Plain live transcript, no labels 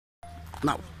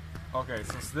now. Okay,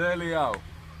 so today, Eliao.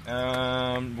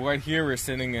 Right here we're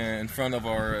sitting in front of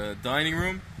our dining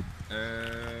room.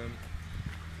 We're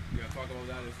going to talk about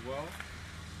that as well.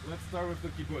 Let's start with the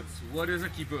kibbutz. What is a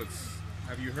kibbutz?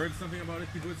 Have you heard something about a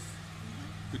kibbutz?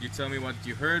 Could you tell me what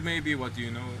you heard maybe? What do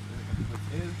you know what a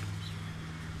kibbutz is?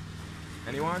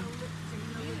 Anyone?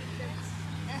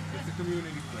 It's a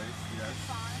community place, yes.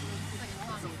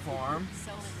 It's a farm.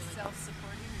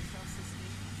 Self-supporting or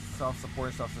self-sustained?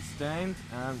 Self-supporting, self-sustained.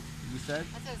 And you said?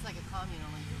 I thought it's like a commune,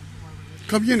 only more religious.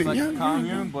 Community, It's like yeah. a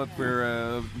commune, but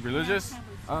we're religious.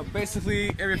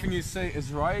 Basically, everything you say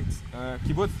is right.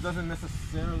 Kibbutz doesn't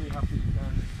necessarily have to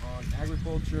depend on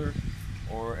agriculture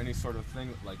or any sort of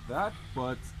thing like that,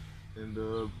 but in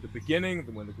the beginning,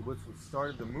 when the kibbutz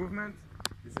started the movement,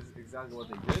 this is exactly what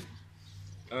they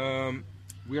did.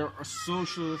 We are a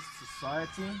socialist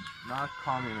society, not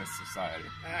communist society.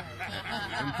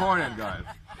 Important, guys.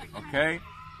 Okay?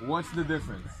 What's the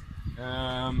difference?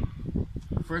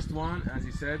 First one, as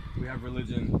you said, we have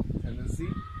religion tendency.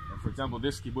 For example,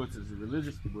 this kibbutz is a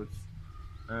religious kibbutz,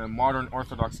 modern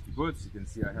Orthodox kibbutz. You can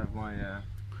see I have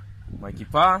my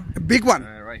kippah. A big one.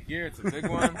 Right here, it's a big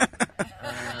one.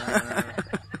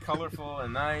 Colorful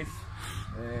and nice.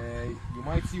 You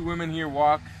might see women here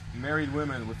walk, married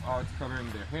women without covering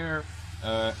their hair,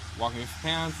 walking with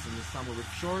pants, and the summer with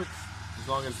shorts, as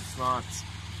long as it's not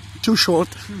Too short.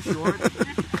 and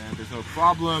there's no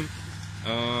problem.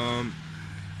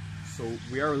 So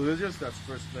we are religious, that's the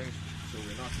first thing, so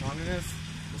we're not communists.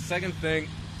 The second thing,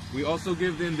 we also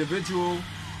give the individual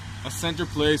a center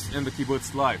place in the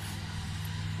kibbutz life.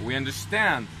 We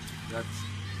understand that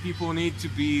people need to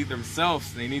be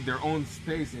themselves, they need their own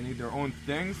space, they need their own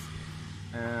things,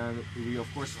 and we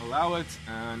of course allow it,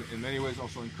 and in many ways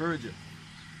also encourage it.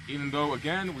 Even though,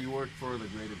 again, we work for the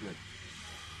greater good.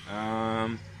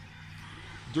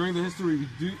 During the history,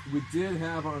 we did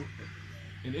have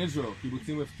in Israel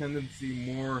kibbutzim with tendency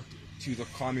more to the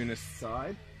communist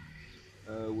side,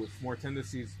 with more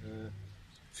tendencies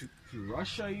to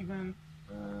Russia even.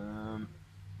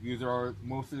 These are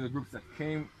mostly the groups that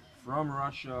came from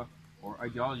Russia, or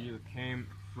ideology that came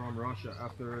from Russia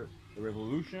after the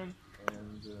revolution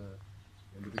and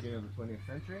in the beginning of the 20th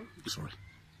century. Sorry.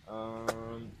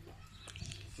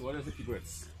 So what is a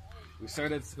kibbutz? We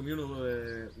started as a communal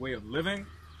way of living.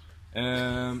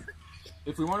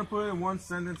 If we want to put it in one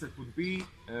sentence, it would be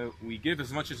we give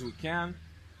as much as we can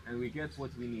and we get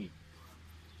what we need.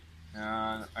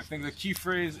 I think the key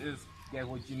phrase is get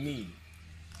what you need.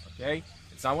 Okay?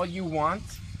 It's not what you want,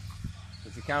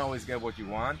 because you can't always get what you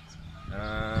want,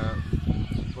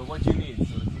 but what you need.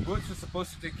 So the kibbutz is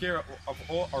supposed to take care of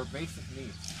all our basic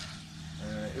needs.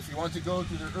 If you want to go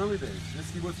to the early days,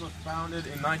 this kibbutz was founded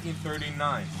in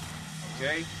 1939,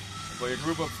 okay, by a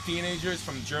group of teenagers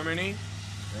from Germany,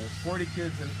 40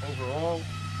 kids in overall,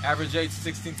 average age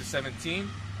 16 to 17.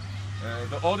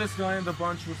 The oldest guy in the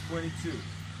bunch was 22.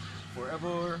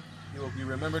 Forever, he will be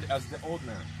remembered as the old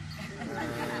man.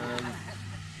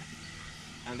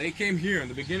 And they came here. In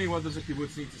the beginning, what does a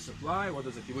kibbutz need to supply? What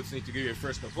does a kibbutz need to give you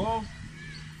first of all?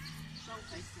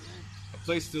 A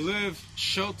place to live,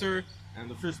 shelter, and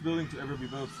the first building to ever be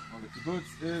built on the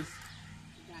kibbutz is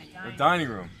the dining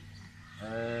room.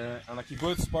 On a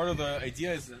kibbutz, part of the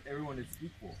idea is that everyone is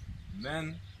equal.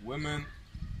 Men, women,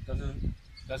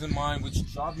 doesn't mind which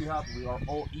job you have, we are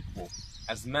all equal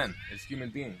as men, as human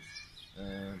beings.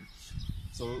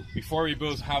 So before we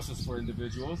build houses for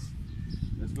individuals,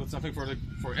 let's build something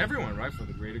for everyone, right? For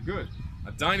the greater good.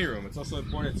 A dining room, it's also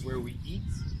important, it's where we eat,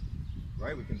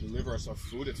 right? We can deliver ourselves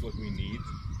food, it's what we need.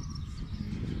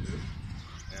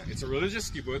 It's a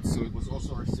religious kibbutz, so it was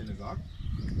also our synagogue.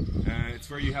 It's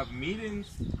where you have meetings,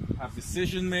 have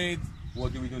decision made.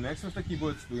 What do we do next with the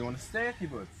kibbutz? Do we want to stay at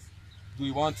kibbutz? Do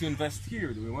we want to invest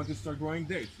here? Do we want to start growing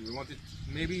dates? Do we want to,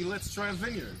 maybe let's try a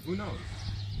vineyard? Who knows?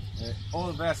 All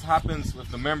of that happens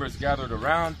with the members gathered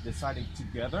around, deciding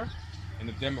together in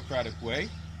a democratic way.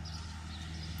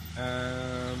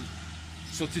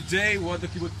 So today, what the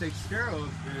kibbutz takes care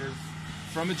of is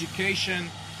from education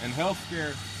and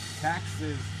healthcare,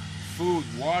 taxes, food,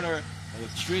 water,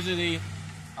 electricity,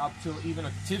 up to even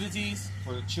activities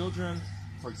for the children.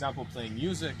 For example, playing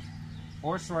music,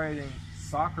 horse riding,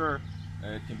 soccer.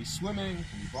 It can be swimming, it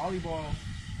can be volleyball.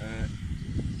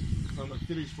 Some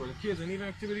activities for the kids, and even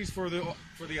activities for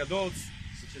the adults,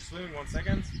 such as swimming. 1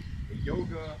 second,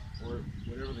 yoga, or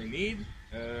whatever they need.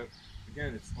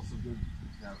 Again, it's also good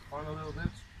to have fun a little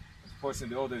bit. Of course, in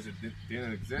the old days it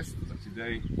didn't exist, but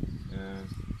today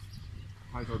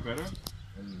times are better.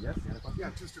 And yes, you had a question?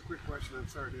 Yeah, just a quick question. I'm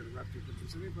sorry to interrupt you, but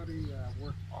does anybody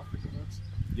work off the kibbutz?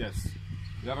 Yes.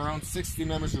 We have around 60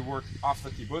 members who work off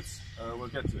the kibbutz. We'll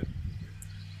get to it.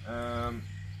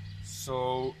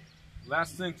 So,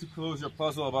 last thing to close your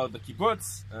puzzle about the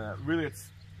kibbutz. Really,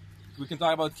 we can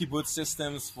talk about kibbutz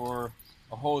systems for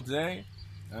a whole day.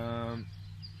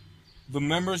 The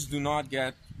members do not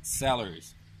get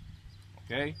salaries.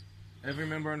 Okay? Every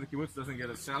member in the kibbutz doesn't get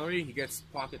a salary. He gets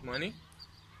pocket money.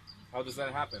 How does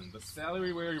that happen? The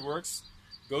salary where he works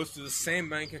goes to the same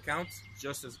bank account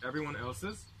just as everyone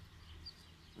else's.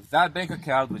 That bank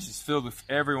account, which is filled with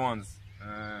everyone's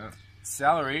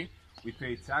salary, we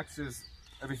pay taxes,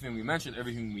 everything we mentioned,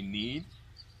 everything we need.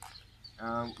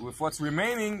 With what's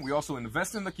remaining, we also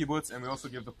invest in the kibbutz, and we also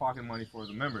give the pocket money for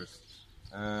the members,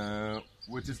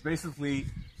 which is basically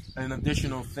an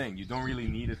additional thing. You don't really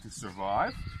need it to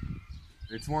survive.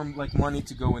 It's more like money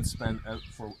to go and spend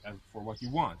for what you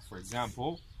want. For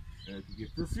example, to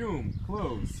get perfume,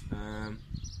 clothes,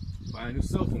 buy a new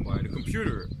cell phone, buy a new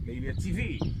computer, maybe a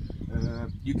TV.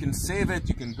 You can save it,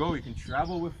 you can go, you can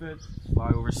travel with it,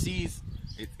 fly overseas.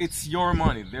 It's your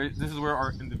money. This is where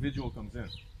our individual comes in.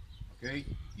 Okay?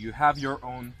 You have your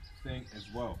own thing as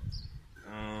well.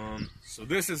 So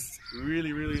this is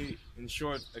really, really, in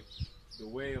short, the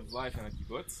way of life in a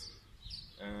kibbutz.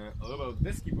 A little about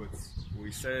this kibbutz.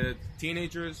 We said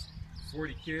teenagers,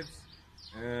 40 kids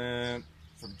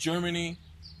from Germany.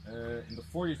 In the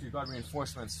 40s, we got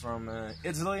reinforcements from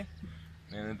Italy.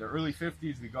 And in the early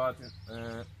 50s, we got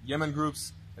Yemen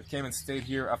groups that came and stayed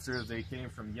here after they came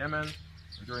from Yemen.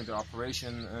 And during the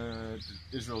operation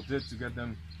Israel did to get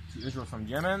them to Israel from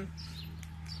Yemen.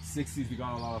 60s, we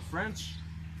got a lot of French.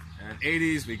 And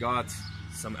 80s, we got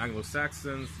some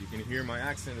Anglo-Saxons. You can hear my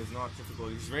accent is not typical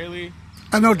Israeli.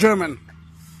 I know German.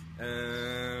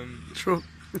 True.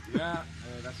 Yeah,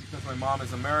 that's because my mom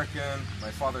is American,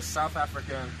 my father's South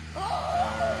African.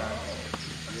 Yeah.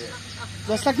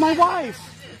 Just like my wife.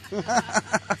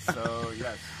 So,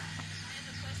 yes. I have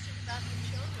a question about the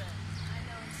children. I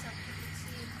know in some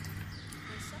kibbutzim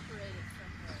they're separated from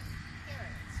their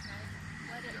parents, right?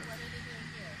 What are they doing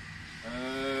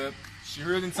here? She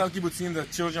heard in some kibbutzim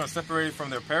that children are separated from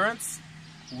their parents.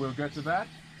 We'll get to that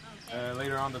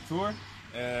later on the tour.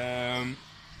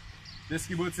 This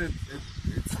kibbutz,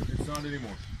 it's not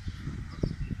anymore.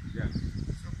 Yeah.